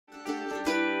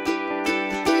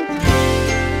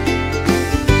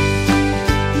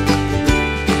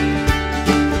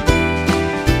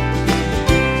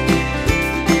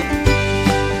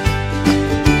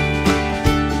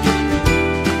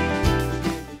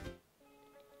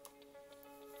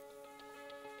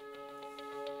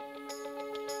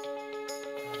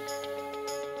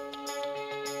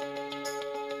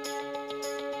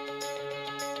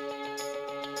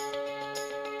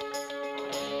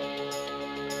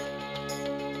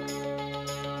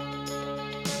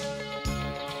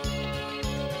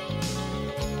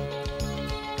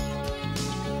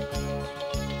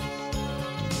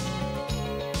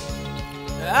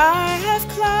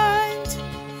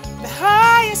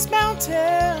across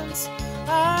mountains,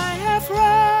 I have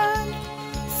run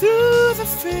through the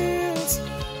fields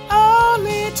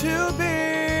only to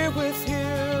be with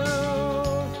you,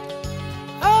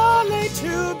 only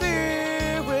to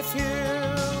be with you.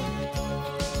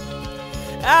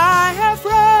 I have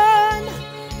run,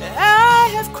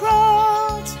 I have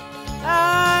crawled,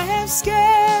 I have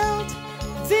scaled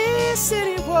these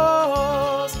city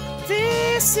walls,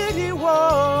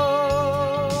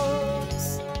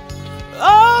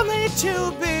 only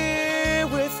to be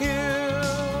with you.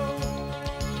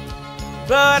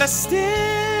 But I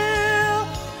still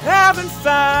haven't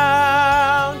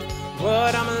found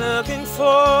what I'm looking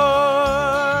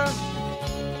for.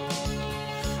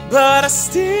 But I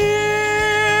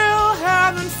still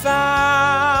haven't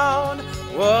found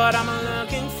what I'm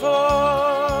looking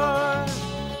for.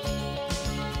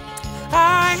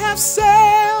 I have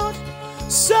sailed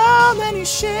so many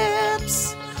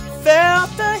ships,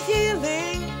 felt the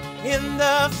healing in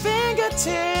the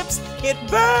fingertips. It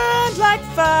burned like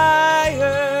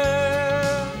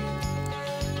fire,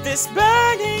 this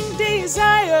burning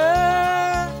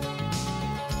desire.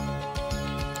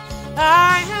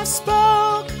 I have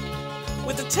spoke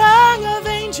with the tongue of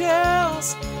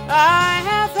angels. I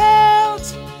have held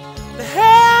the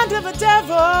hand of a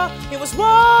devil. It was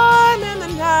warm in the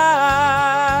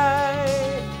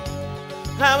night,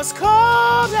 I was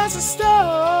cold as a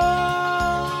stone.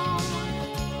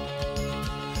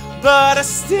 But I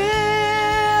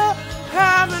still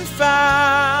haven't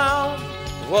found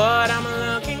what I'm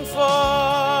looking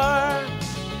for.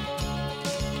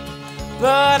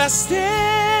 But I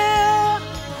still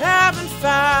haven't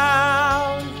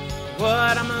found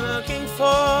what I'm looking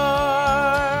for.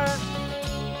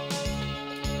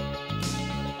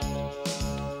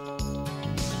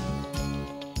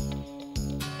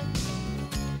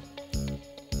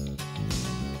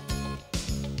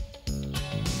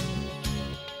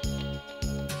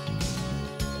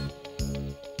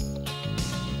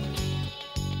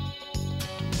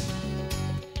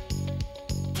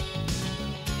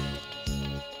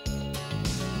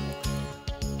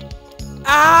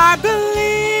 I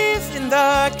believe in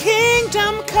the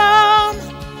kingdom come,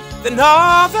 then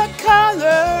all the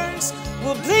colors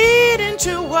will bleed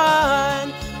into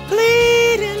one,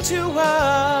 bleed into one.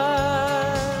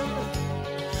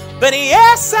 But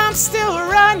yes, I'm still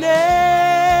running.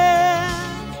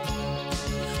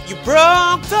 You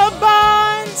broke the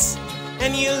bonds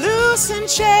and you loosened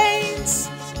chains,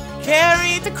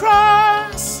 carried the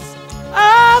cross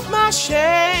of my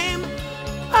shame,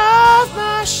 of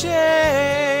my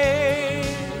shame.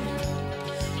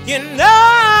 You know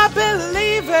I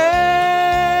believe it,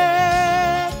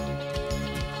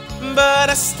 but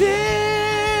I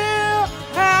still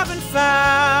haven't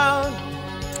found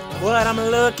what I'm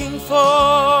looking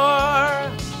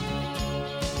for.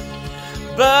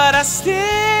 But I still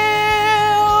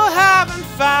haven't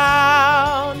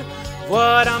found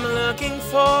what I'm looking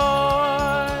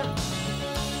for.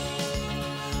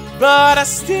 But I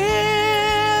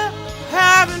still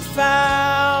haven't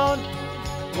found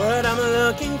what I'm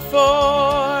looking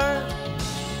for.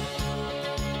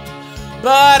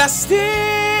 But I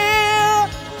still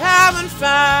haven't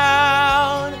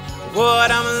found what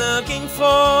I'm looking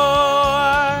for.